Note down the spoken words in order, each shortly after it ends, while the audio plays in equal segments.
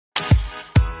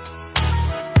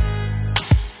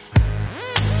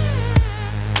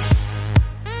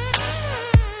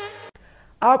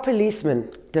Our policemen,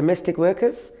 domestic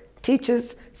workers,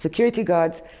 teachers, security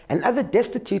guards, and other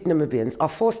destitute Namibians are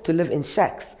forced to live in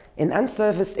shacks in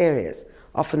unserviced areas,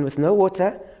 often with no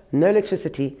water, no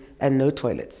electricity, and no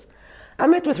toilets. I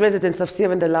met with residents of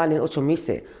laan in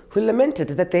Otjomuise who lamented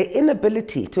that their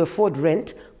inability to afford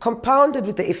rent, compounded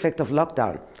with the effect of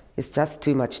lockdown, is just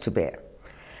too much to bear.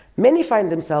 Many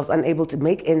find themselves unable to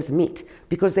make ends meet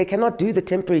because they cannot do the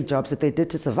temporary jobs that they did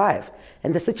to survive,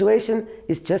 and the situation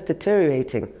is just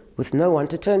deteriorating with no one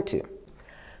to turn to.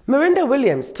 Marinda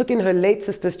Williams took in her late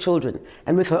sister's children,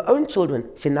 and with her own children,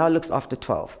 she now looks after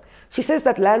 12. She says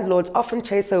that landlords often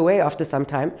chase her away after some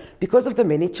time because of the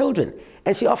many children,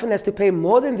 and she often has to pay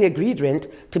more than the agreed rent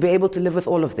to be able to live with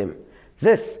all of them.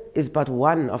 This is but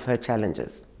one of her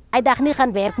challenges. Hy dag nie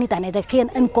gaan werk nie, dan het ek geen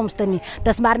inkomste nie.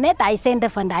 Dis maar net hy sende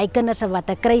van die kinders wat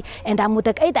ek kry en dan moet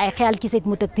ek uit hy geldjies uit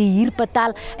moet ek die huur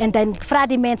betaal en dan vra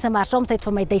die mense maar soms uit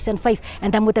vir my 1005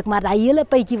 en dan moet ek maar daai hele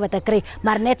pytjie wat ek kry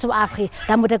maar net so afgee.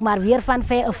 Dan moet ek maar weer van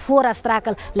vooraf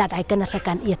strakel laat hy kinders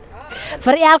kan eet.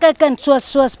 Vir elke kind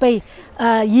soos by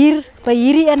hier by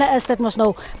hierdie ene is dit mos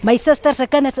nou my suster se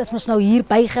kinders is mos nou hier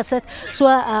bygesit. So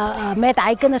met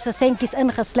hy kinders se sentjies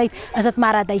ingesluit is dit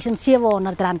maar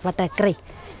R1700 wat ek kry.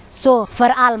 So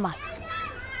vir almal.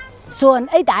 So en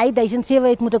uit hy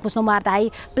 1700 moet ek mos nou maar daai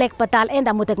plek betaal en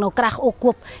dan moet ek nou krag ook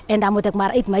koop en dan moet ek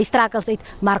maar uit my strakkels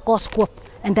uit maar kos koop.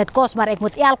 En dit kos maar ek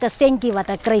moet elke sentjie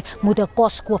wat ek kry moet ek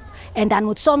kos koop. En dan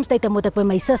moet soms tyd moet ek by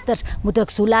my susters moet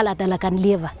ek sola laat hulle kan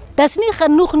lewe. Dis nie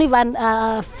genoeg nie want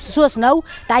soos nou,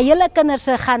 daai hele kinders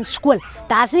gaan skool.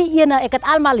 Daar's nie ene, ek het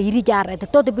almal hierdie jaar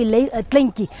tot op die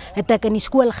kleintjie het ek in die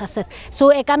skool gesit. So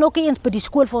ek kan ook nie eens by die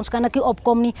skoolfonds kan ek nie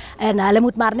opkom nie en hulle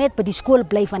moet maar net by die skool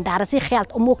bly want daar is nie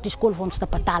geld om ook die skoolfonds te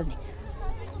betaal nie.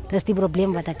 Dis die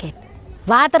probleem wat ek het.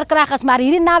 Waterkrag is maar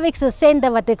hierdie naweek se sende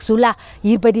wat ek sola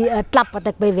hier by die klap wat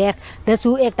ek by werk. Dis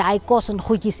hoe ek daai kos en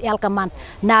goedjies elke maand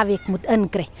naweek moet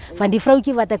inkry. Van die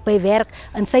vroutjie wat ek by werk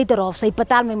in Suiderhof, sy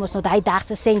betaal my mos nou daai dag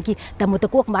se sentjie, dan moet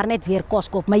ek ook maar net weer kos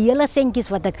koop. My hele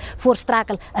sentjies wat ek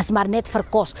voorstrakel is maar net vir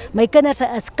kos. My kinders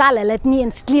is kal, hulle het nie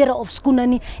eens klere of skoene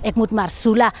nie. Ek moet maar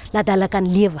sola laat hulle kan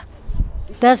lewe.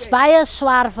 Dis baie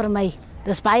swaar vir my.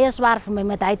 Dis baie swaar vir my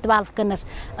met hy 12 kinders.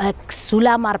 Ek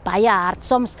soela maar baie hard.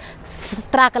 Soms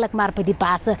strakel ek maar by die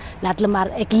basse, laat hulle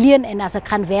maar ek leen en as ek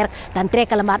gaan werk, dan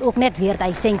trek hulle maar ook net weer daai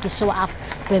sentjies so af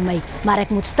by my. Maar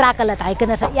ek moet strakel dat hy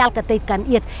kinders elke tyd kan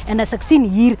eet. En as ek sien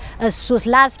hier is soos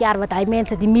laas jaar wat hy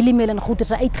mense die mieliemeel en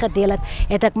goeders uitgedeel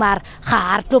het ek maar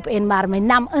gehardloop en maar my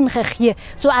naam ingegee.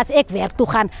 So as ek werk toe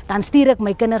gaan, dan stuur ek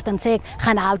my kinders dan sê ek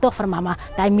gaan haal tog vir mamma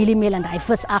daai mieliemeel en daai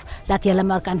vis af, laat julle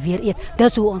maar kan weer eet.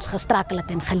 Dis hoe ons gestrakel het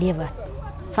en gelewe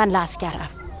van laas jaar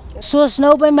af. Soos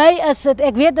nou by my is dit,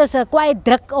 ek weet dis 'n kwai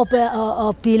druk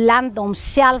op die land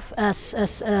homself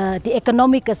is die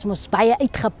ekonomie is mos baie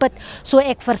uitgeput. So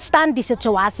ek verstaan die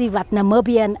situasie wat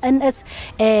Namibië in is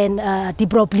en die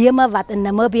probleme wat in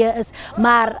Namibië is,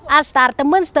 maar as daar ten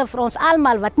minste vir ons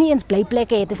almal wat nie eens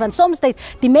blyplekke het van soms tyd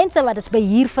die mense wat is by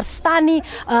hier verstaan nie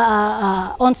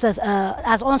ons is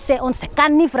as ons sê ons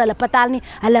kan nie vir hulle betaal nie,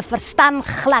 hulle verstaan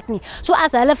glad nie. So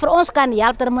as hulle vir ons kan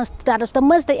help, dat is ten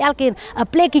minste elkeen 'n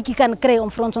plekkie kan kry om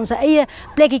vir ons eie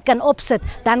plekkie kan opsit,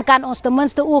 dan kan ons ten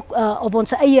minste ook op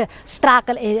ons eie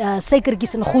strakel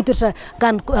suikertjies en goederes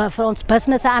kan vir ons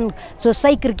businesse aan, so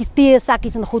suikertjies, tee,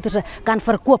 sakkies en goederes kan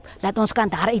verkoop, dat ons kan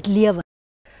daaruit lewe.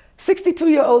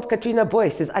 62-year-old Katrina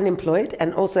Boyce is unemployed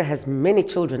and also has many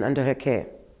children under her care.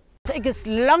 Ek is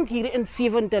lank hier in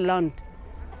 7de land.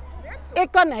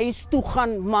 Ek kan huis toe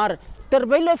gaan, maar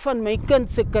terwyl van my kind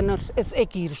se kinders is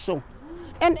ek hier so.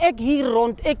 En ek hier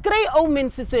rond, ek kry ou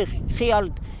mense se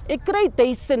geld, ek kry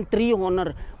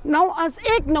 1300. Nou as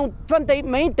ek nou van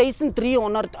my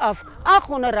 1300 af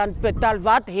R800 betaal,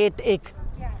 wat het ek?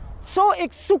 So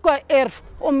ek soek 'n erf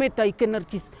om met hy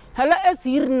kindertjies. Hulle is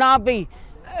hier naby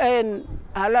en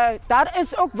daar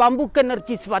is ook bamboe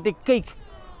kindertjies wat ek kyk.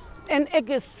 En ek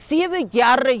is 7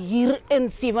 jare hier in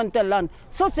 7de land,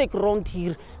 soos ek rond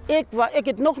hier. Ek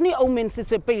het nog nie ou mense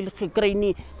se pyl gekry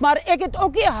nie, maar ek het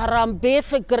ook nie Harambe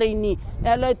gekry nie.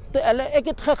 Ek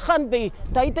het gegaan by,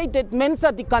 tyd het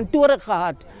mense die kantore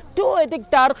gehad. Toe het ek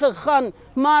daar gegaan,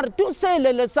 maar toe sê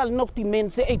hulle sal nog die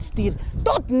mense uitstuur.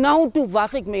 Tot nou toe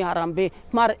wag ek my Harambe,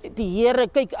 maar die Here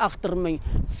kyk agter my.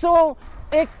 So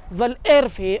ek wil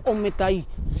erf hê om met hy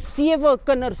 7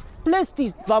 kinders plus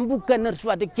die bamboe kinders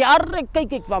wat ek jare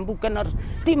kyk ek bamboe kinders.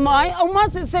 Die my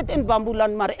oumas sit in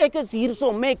bamboeland, maar ek is hier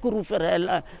so mekro vir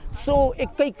hulle. So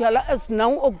ek kyk hulle is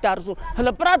nou ook daar so.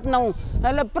 Hulle praat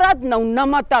nou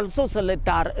namatal soos hulle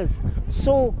daar is.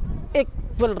 So ek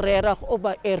wil regtig op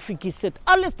 'n erfetjie sit.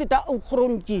 Alles dit 'n ou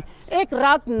grondjie. Ek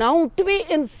raak nou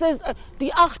 62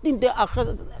 die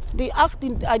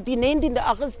 19de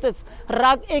Augustus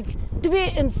raak ek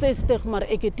 62, maar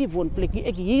ek het nie woonplekkie.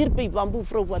 Ek hier by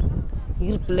Wamboevrou wat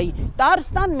hier bly. Daar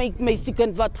staan my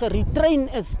meisiekind wat geretrain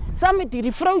is, saam met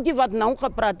hierdie vroutjie wat nou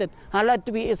gepraat het. Hulle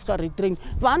twee is geretrain.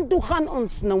 Want toe gaan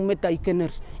ons nou met hy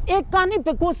kinders? Ek kan nie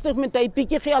bekostig met hy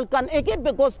bietjie geld kan. Ek het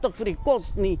bekostig vir die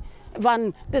kos nie.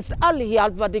 Want dis al die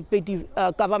geld wat ek by die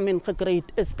government gekry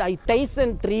het, is die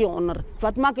 1300.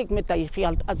 Wat maak ek met die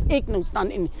geld as ek nou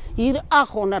staan en hier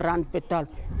R800 betaal?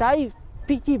 Die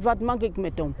bietjie, wat maak ek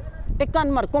met hom? Ek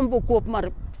kan maar kombo koop,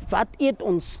 maar wat eet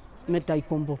ons met die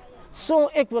kombo? So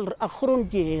ek wil 'n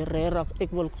grondjie hê, regtig,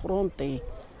 ek wil grond hê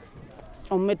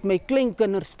om met my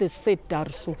kleinkinders te sit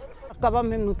daarso.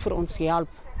 Government moet vir ons help.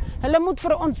 Hulle moet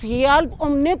vir ons help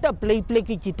om net 'n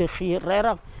blyplekkie te gee,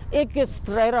 regtig. Ek is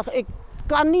regtig, ek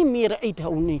kan nie meer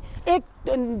uithou nie.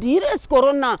 Hier is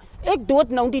corona, ek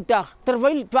dood nou die dag,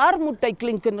 terwyl waar moet die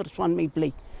kleinkinders van my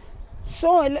bly?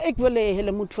 So ek wil hê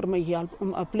hulle moet vir my help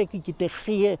om 'n plekkie te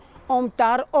gee, om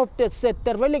daar op te sit.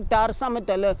 Terwyl ek daar saam met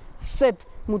hulle sit,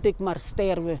 moet ek maar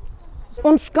sterwe.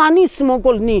 Ons kan nie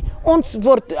smokkel nie. Ons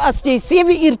word, as jy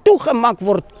 7 uur toegemaak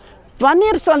word,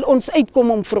 wanneer sal ons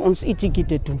uitkom om vir ons ietsie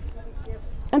te doen?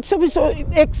 En sowieso,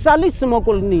 ek sal nie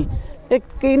smokkel nie. Ek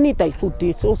ken nie die goed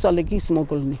nie, so sal ek nie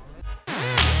smokkel nie.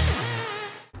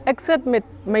 Ek sit met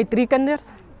my 3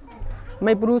 kinders,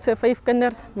 my broer se 5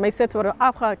 kinders, my sis word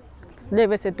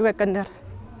afgelewe se 2 kinders.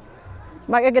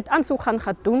 Maar ek het aansoek gaan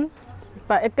doen,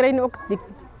 maar ek kry ook die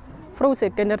vrou se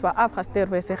kinders wat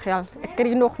afgesterf is, se geld. Ek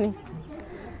kry nog nie.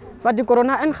 Wat die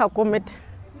corona ingekom het,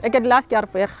 ek het laas jaar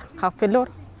verloor.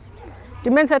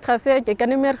 Die mense het gesê, jy kan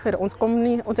nie meer vir ons kom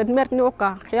nie, ons het meer nie ook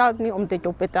geld nie om dit te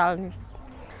betaal nie.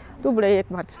 Toe bly ek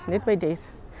wat, net by deze.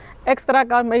 Extra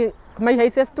kan my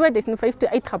huis is 2015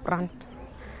 uitgebrand.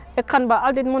 Ek gaan by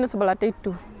al die munisipaliteit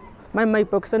toe, maar my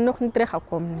boekse nog nie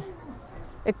teruggekom nie.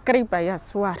 Ek kry baie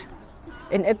swaar.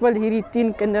 En ek wil hierdie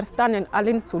 10 kinders staan en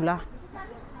alleen sula.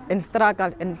 En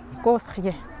struggle en kos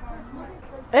gee.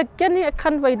 Ek ken nie, ek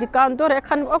gaan by die kantoor, ek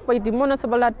gaan ook by die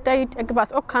munisipaliteit. Ek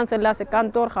was ook kanselaar se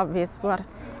kantoor geweest waar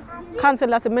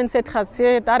kanselaar se mense het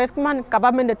gesê, daar is man,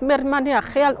 government het meer money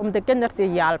geld om die kinders te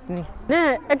help nie.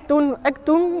 Nee, ek doen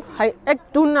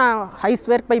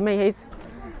huiswerk by my huis.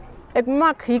 Ek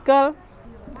maak hikel,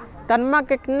 dan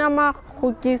maak ek nama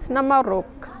goedjies, nama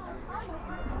rok.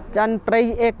 Dan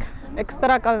brei ek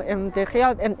struggle om die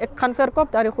geld en ek kan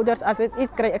verkoop daar die goeders as ek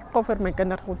iets kry, ek koop vir my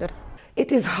kinders goeders.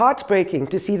 It is heartbreaking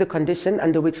to see the condition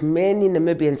under which many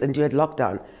Namibians endured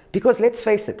lockdown, because let's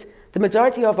face it, the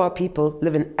majority of our people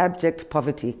live in abject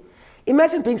poverty.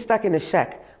 Imagine being stuck in a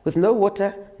shack with no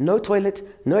water, no toilet,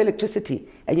 no electricity,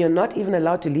 and you're not even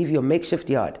allowed to leave your makeshift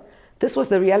yard. This was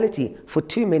the reality for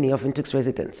too many of Windhoek's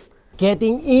residents.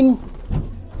 Getting in,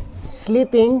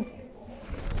 sleeping,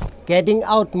 getting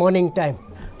out morning time.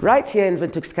 Right here in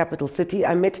Windhoek's capital city,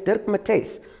 I met Dirk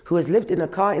Matthys, who has lived in a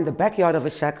car in the backyard of a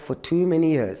shack for too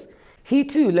many years. He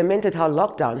too lamented how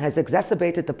lockdown has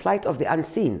exacerbated the plight of the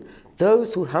unseen,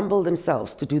 those who humble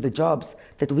themselves to do the jobs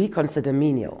that we consider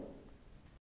menial.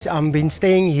 I've been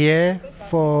staying here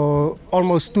for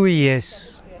almost 2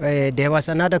 years. There was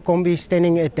another combi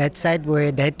standing at that side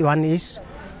where that one is.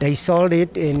 They sold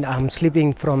it and I'm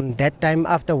sleeping from that time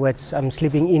afterwards. I'm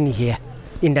sleeping in here,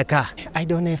 in the car. I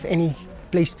don't have any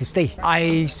place to stay.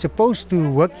 I supposed to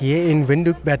work here in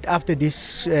Windhoek, but after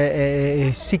this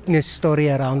sickness story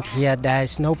around here,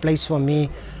 there's no place for me.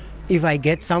 If I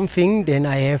get something, then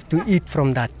I have to eat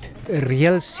from that.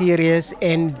 Real serious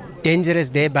and dangerous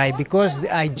thereby, because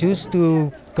I used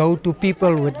to go to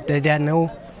people that I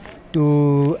know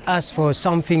to ask for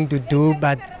something to do,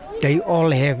 but they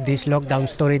all have this lockdown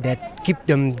story that keep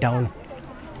them down.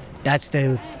 That's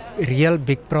the real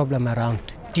big problem around.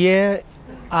 Here,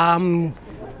 I'm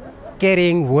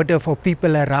carrying water for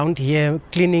people around here,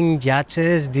 cleaning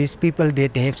yachts. These people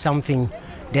that have something.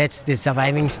 That's the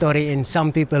surviving story, and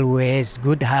some people who has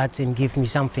good hearts and give me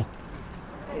something.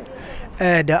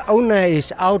 The owner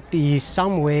is out, he's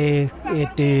somewhere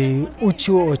at the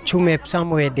Otjomuise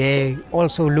somewhere there,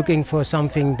 also looking for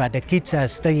something, but the kids are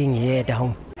staying here at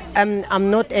home. I'm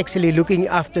not actually looking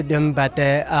after them, but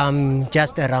I'm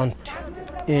just around.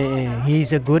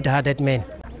 He's a good-hearted man.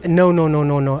 No.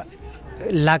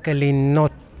 Luckily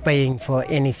not paying for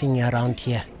anything around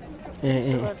here.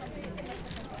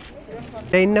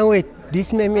 They know it.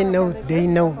 These men know. They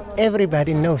know.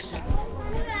 Everybody knows.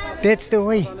 That's the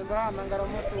way.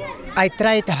 I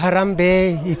tried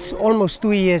Harambe. It's almost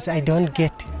 2 years. I don't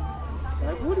get.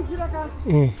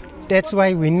 That's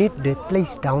why we need the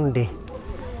place down there.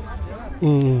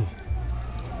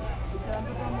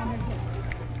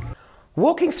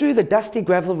 Walking through the dusty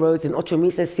gravel roads in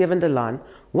Otjomuise's laan,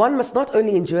 one must not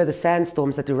only endure the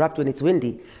sandstorms that erupt when it's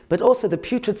windy, but also the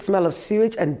putrid smell of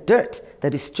sewage and dirt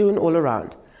that is strewn all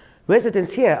around.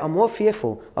 Residents here are more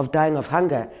fearful of dying of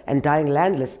hunger and dying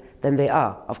landless than they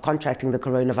are of contracting the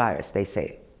coronavirus, they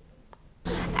say.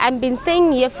 I've been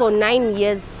staying here for 9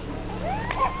 years.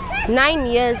 9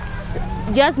 years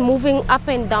just moving up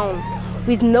and down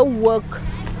with no work.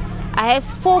 I have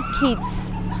 4 kids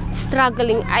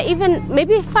struggling. I even,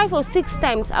 maybe 5 or 6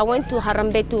 times I went to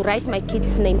Harambee to write my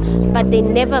kid's name, but they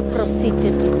never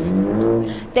proceeded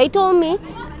it. They told me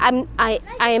I'm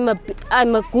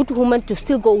a good woman to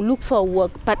still go look for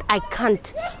work, but I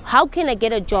can't. How can I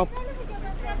get a job?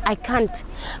 I can't.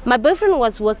 My boyfriend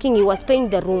was working, he was paying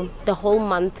the room the whole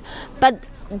month, but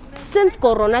since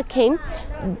Corona came,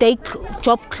 the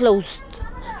job closed,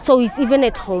 so he's even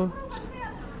at home.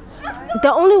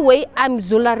 The only way I'm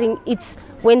zularing it's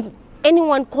when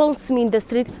anyone calls me in the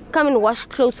street, come and wash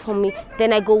clothes for me,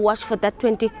 then I go wash for that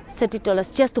 $20,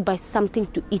 $30 just to buy something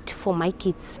to eat for my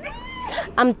kids.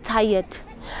 I'm tired.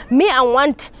 Me, I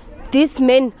want this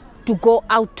man to go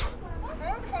out.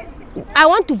 I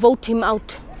want to vote him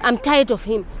out. I'm tired of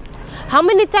him. How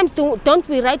many times don't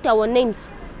we write our names?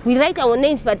 We write our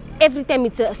names, but every time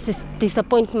it's a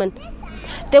disappointment.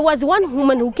 There was one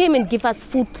woman who came and gave us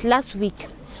food last week.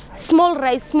 Small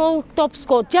rice, small top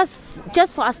score, just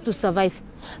for us to survive.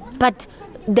 But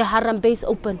the Harambee is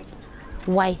open.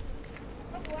 Why?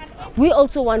 We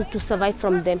also want to survive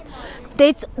from them.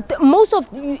 Most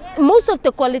of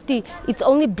the quality, it's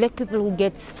only black people who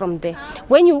gets from there.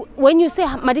 When you say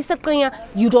Marisa Kenya,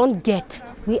 you don't get.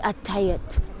 We are tired.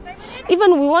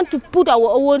 Even we want to put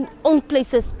our own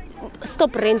places,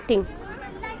 stop renting.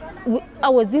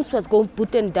 Our zins was going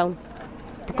put down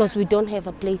because we don't have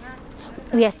a place.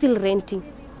 We are still renting.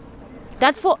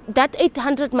 That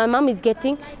 800 my mom is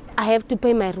getting, I have to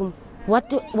pay my room.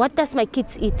 What does my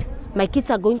kids eat? My kids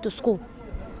are going to school.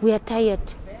 We are tired.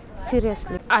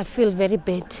 Seriously, I feel very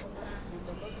bad.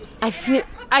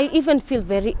 I even feel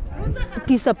very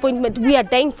disappointment. We are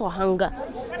dying for hunger.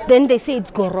 Then they say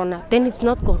it's Corona. Then it's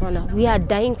not Corona. We are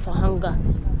dying for hunger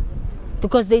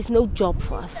because there is no job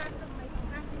for us.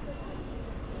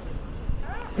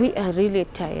 We are really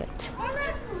tired.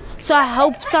 So I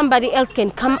hope somebody else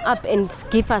can come up and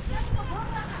give us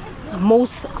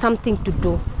something to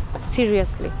do.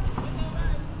 Seriously.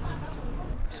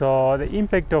 So the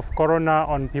impact of Corona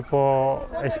on people,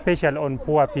 especially on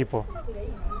poor people,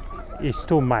 is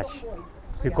too much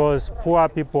because poor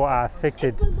people are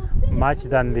affected much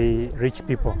than the rich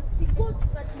people.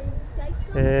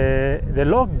 The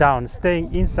lockdown,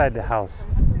 staying inside the house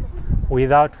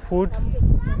without food,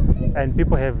 and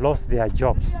people have lost their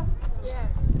jobs.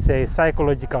 It's a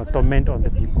psychological torment on the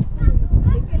people.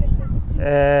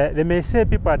 They may say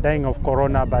people are dying of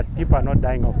Corona, but people are not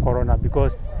dying of Corona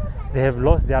because they have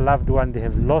lost their loved one, they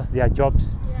have lost their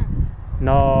jobs.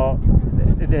 Now,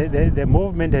 the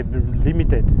movement has been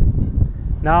limited.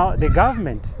 Now, the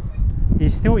government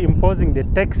is still imposing the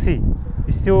taxi,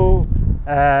 is still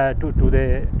to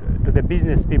the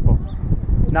business people.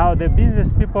 Now, the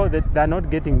business people, they are not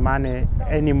getting money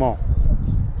anymore.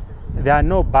 There are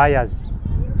no buyers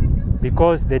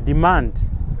because the demand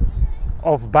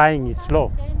of buying is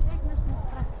low.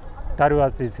 That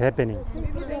was is happening.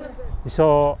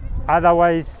 So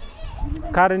otherwise,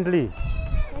 currently,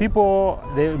 people,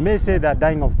 they may say they're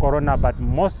dying of Corona, but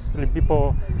mostly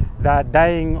people that are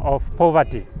dying of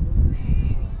poverty.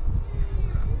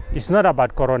 It's not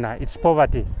about Corona, it's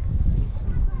poverty.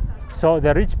 So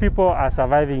the rich people are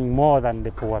surviving more than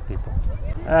the poor people.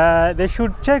 They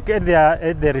should check at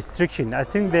the restriction. I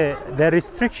think the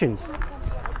restrictions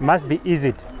must be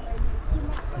eased.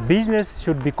 Business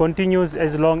should be continuous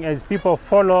as long as people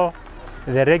follow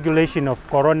the regulation of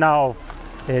Corona, of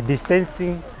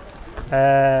distancing,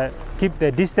 keep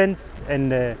the distance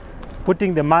and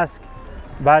putting the mask.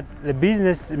 But the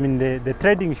business, I mean, the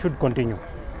trading should continue.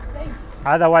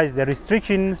 Otherwise, the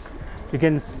restrictions, you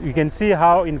can see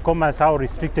how in commerce how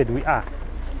restricted we are,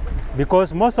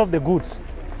 because most of the goods,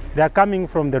 they are coming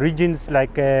from the regions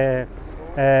like the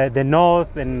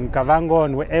north and Kavango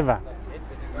and wherever,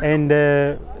 and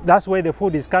that's where the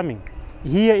food is coming.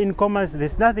 Here in commerce,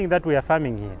 there's nothing that we are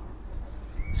farming here.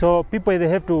 So people, they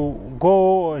have to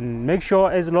go and make sure,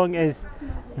 as long as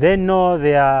they know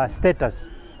their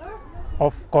status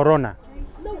of Corona,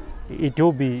 it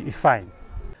will be fine.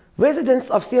 Residents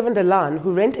of laan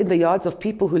who rent in the yards of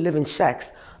people who live in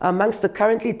shacks are amongst the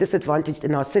currently disadvantaged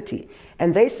in our city,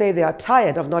 and they say they are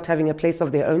tired of not having a place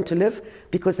of their own to live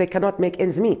because they cannot make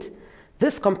ends meet.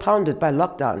 This, compounded by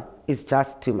lockdown, is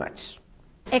just too much.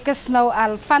 Ek is nou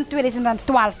al van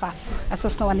 2012 af, as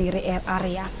ons nou in hierdie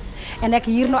area. En ek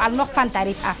hier nou al nog van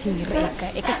tyd af hier.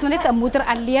 Ek is nou net 'n moeder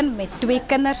alleen met 2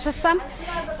 kinders saam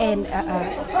en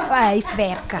 'n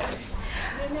huiswerker.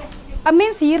 'n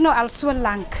Mens hier nou al so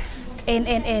lank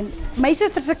en my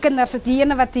suster se kinders het die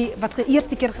ene wat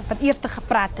eerste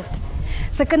gepraat het.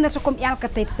 Sy kinders kom elke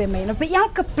tyd by my. En op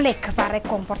elke plek waar ek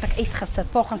kom, word ek uitgesit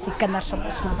volgens die kinders se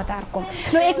nou wat daar kom.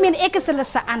 Nou ek meen ek is hulle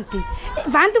se auntie.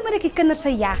 Want hoe moet ek die kinders se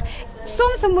jag?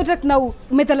 Soms moet ek nou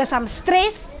met hulle saam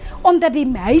stres omdat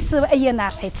die huise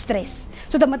eienaars het stres.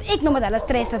 So dan moet ek nou met hulle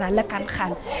stres dat hulle kan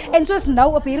gaan. En soos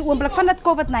nou op hierdie oomblik van dat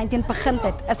COVID-19 begin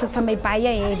het, is dit vir my baie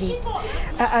heavy.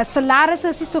 Salarisse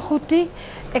is nie so goed nie.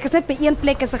 Ek is net by een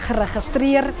plek is ek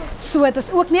geregistreer. So dit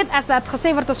is ook net as dat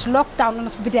gesê word as lockdown en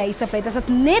ons by die huise bly, dis dit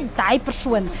net daai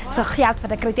persoon se geld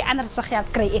wat ek kry, die ander se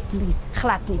geld kry ek nie,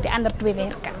 glad nie, die ander 2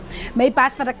 werke. My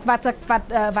pas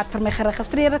wat vir my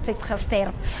geregistreer het, het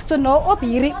gesterf. So nou op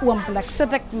hierdie oomblik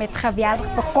sit ek met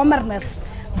geweldige bekommernis.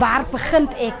 Waar begin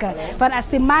ek? Want as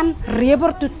die man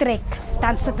Gebhardt toe trek,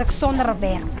 dan sit ek sonder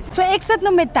werk. So ek sit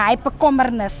nou met daai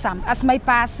bekommernis saam. As my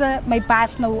baas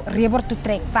nou Gebhardt toe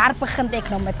trek, waar begin ek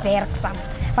nou met werk saam?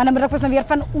 Want dan moet ek nou weer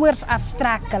van oors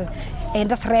afstrakel. En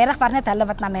dis regtig waar net hulle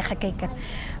wat na my gekyk het.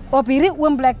 Op hierdie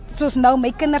oomblik, soos nou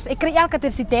my kinders, ek kry elke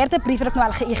tyd die 3de brief wat ek nou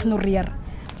al geïgnoreer.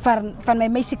 Van my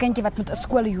meisiekindjie wat met 'n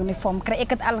skooluniform kry. Ek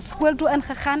het al skool toe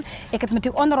ingegaan. Ek het met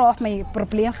die onderhoud my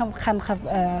probleem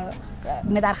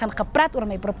met haar gaan gepraat oor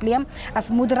my probleem as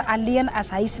moeder alleen, as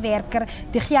huiswerker.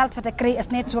 Die geld wat ek kry is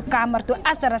net so kamer toe.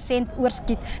 As daar 'n sent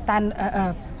oorskiet, dan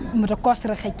moet ek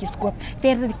kosriggetjies koop.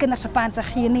 Verder die kinders se paanse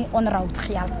gee nie onderhoud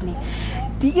geld nie.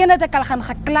 Die een het ek al gaan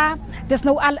gekla. Dis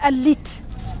nou al 'n lied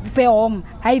by hom.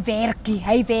 Hy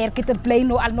werk, dit bly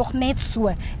nou al nog net so.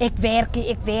 Ek werk.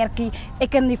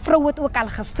 Ek en die vrou het ook al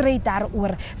gestryd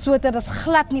daaroor. So dit is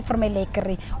glad nie vir my lekker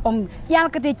nie om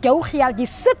elke tyd jou geld, jy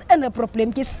sit in 'n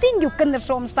probleem, jy sien jou kinders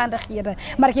se omstandighede,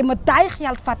 maar jy moet daai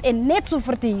geld vat en net so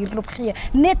vir die huurloop gee,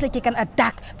 net dat jy kan 'n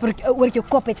dak oor jou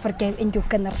kop het vir jou en jou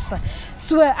kinders.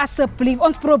 So asseblief,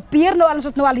 ons probeer nou ons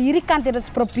het nou al hierdie kant het ons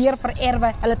probeer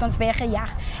vererwe, hulle het ons weggejag.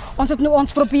 Ons het nou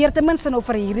ons probeer ten minste nou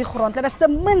vir hierdie grond, dat is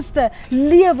ten minste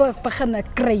lewe begin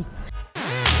kry.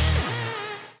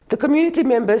 The community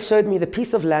members showed me the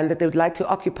piece of land that they would like to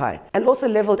occupy and also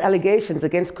leveled allegations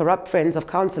against corrupt friends of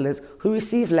councillors who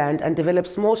receive land and develop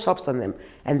small shops on them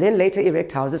and then later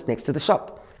erect houses next to the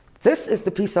shop. This is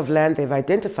the piece of land they've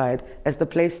identified as the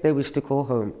place they wish to call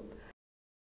home.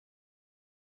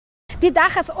 Die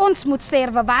dag as ons moet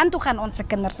sterwe, waartoe gaan ons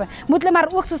kinders? Moet hulle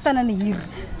maar ook so staan in hier.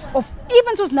 Of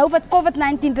even soos nou wat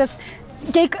COVID-19 is,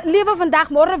 jy lewe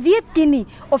vandag, môre weet jy nie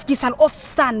of jy sal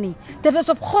opstaan nie. Dit is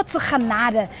op God se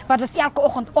genade wat ons elke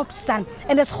oggend opstaan.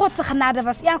 En dis God se genade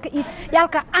wat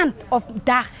elke aand of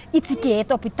dag ietsie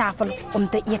het op die tafel om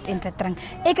te eet en te drink.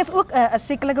 Ek is ook 'n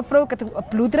sekelike vrou, ek het 'n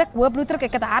hoë bloeddruk,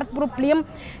 ek het 'n hartprobleem.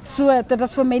 So dit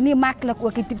is vir my nie maklik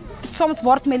ook. Soms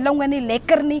word my longe nie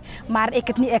lekker nie, maar ek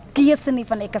het nie 'n keuse nie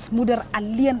van ek is moeder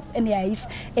alleen in die huis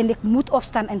en ek moet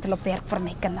opstaan en te loop werk vir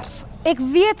my kinders. Ek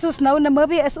weet soos nou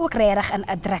Namibia is ook regtig in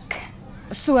 'n druk.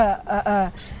 So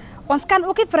ons kan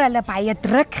ook nie vir hulle baie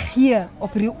druk gee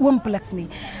op hierdie oomblik nie.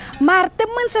 Maar ten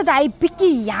minste daai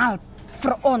bietjie help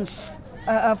vir ons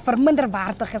vir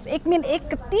minderwaardiges. Ek meen ek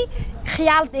het nie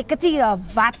geld, ek het nie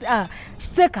wat 'n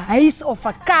stuk huis of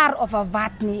 'n kar of 'n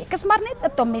wat nie. Ek is maar net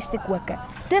 'n domestic worker.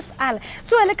 Dis al.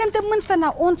 So hulle kan ten minste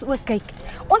na ons ook kyk.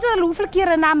 Ons het al hoeveel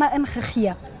kere name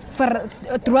ingegee vir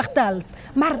droogtehulp,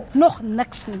 maar nog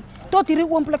niks nie. Tot hierdie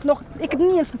oomblik nog, ek het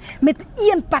nie eens met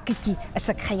 1 pakketjie is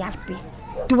ek gehelp nie.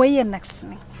 Dooie niks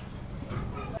nie.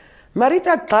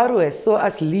 Marita Karwe saw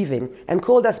us leaving and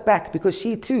called us back because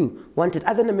she too wanted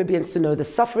other Namibians to know the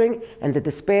suffering and the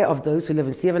despair of those who live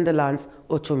in 7de Laan's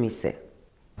Otjomuise.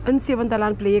 In 7de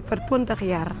Laan bly ek vir 20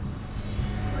 jaar.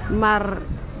 Maar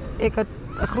ek het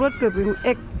 'n groot probleem.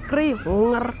 Ek kry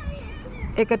honger.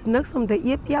 Ek het niks om te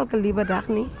eet elke liewe dag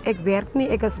nie. Ek werk nie,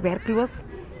 ek is werkloos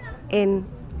en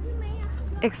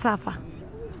ek suffer.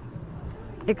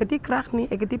 Ek het nie krag nie,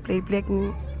 ek het nie plek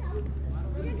nie.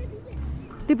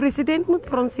 Die president moet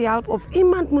vir ons help of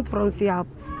iemand moet vir ons help.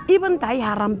 Even daai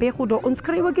harambegoede, ons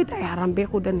kry ook nie daai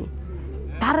harambegoede nie.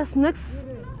 Daar is niks.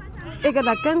 Ek het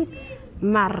 'n kind,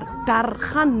 maar daar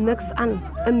gaan niks aan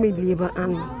in my lewe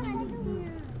aan.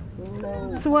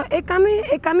 So ek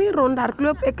kan nie rond daar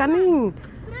loop, ek kan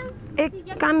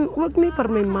ook nie vir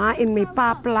my ma en my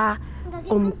pa pla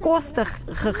om koste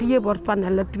gegee word van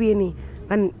hulle twee nie,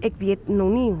 want ek weet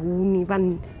nog nie hoe nie,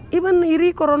 want even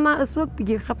hierdie corona is ook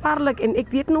bietjie gevaarlik en ek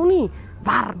weet nog nie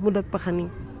waar moet ek begin nie.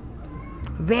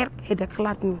 werk het ek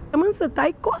glad nie. Ten minste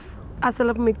daai kos, as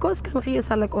hulle my kos kan gee,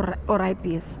 sal ek alright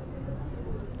wees.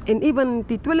 En even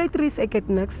die toiletries, ek het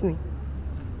niks nie.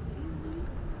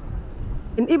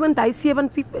 En even die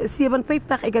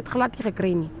 750, ek het glad nie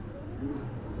gekry nie.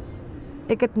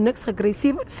 Ek het niks gekry.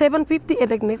 750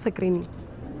 het ek niks gekry nie.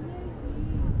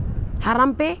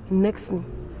 Harampe, niks nie.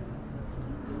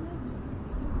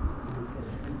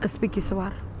 Is bietjie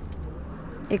swaar.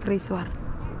 Ek kry swaar.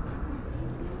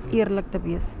 Eerlik te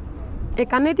wees.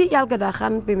 Ek kan net nie elke dag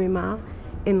gaan by my ma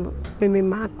en by my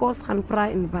ma kos gaan vra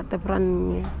en wat te vra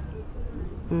nie.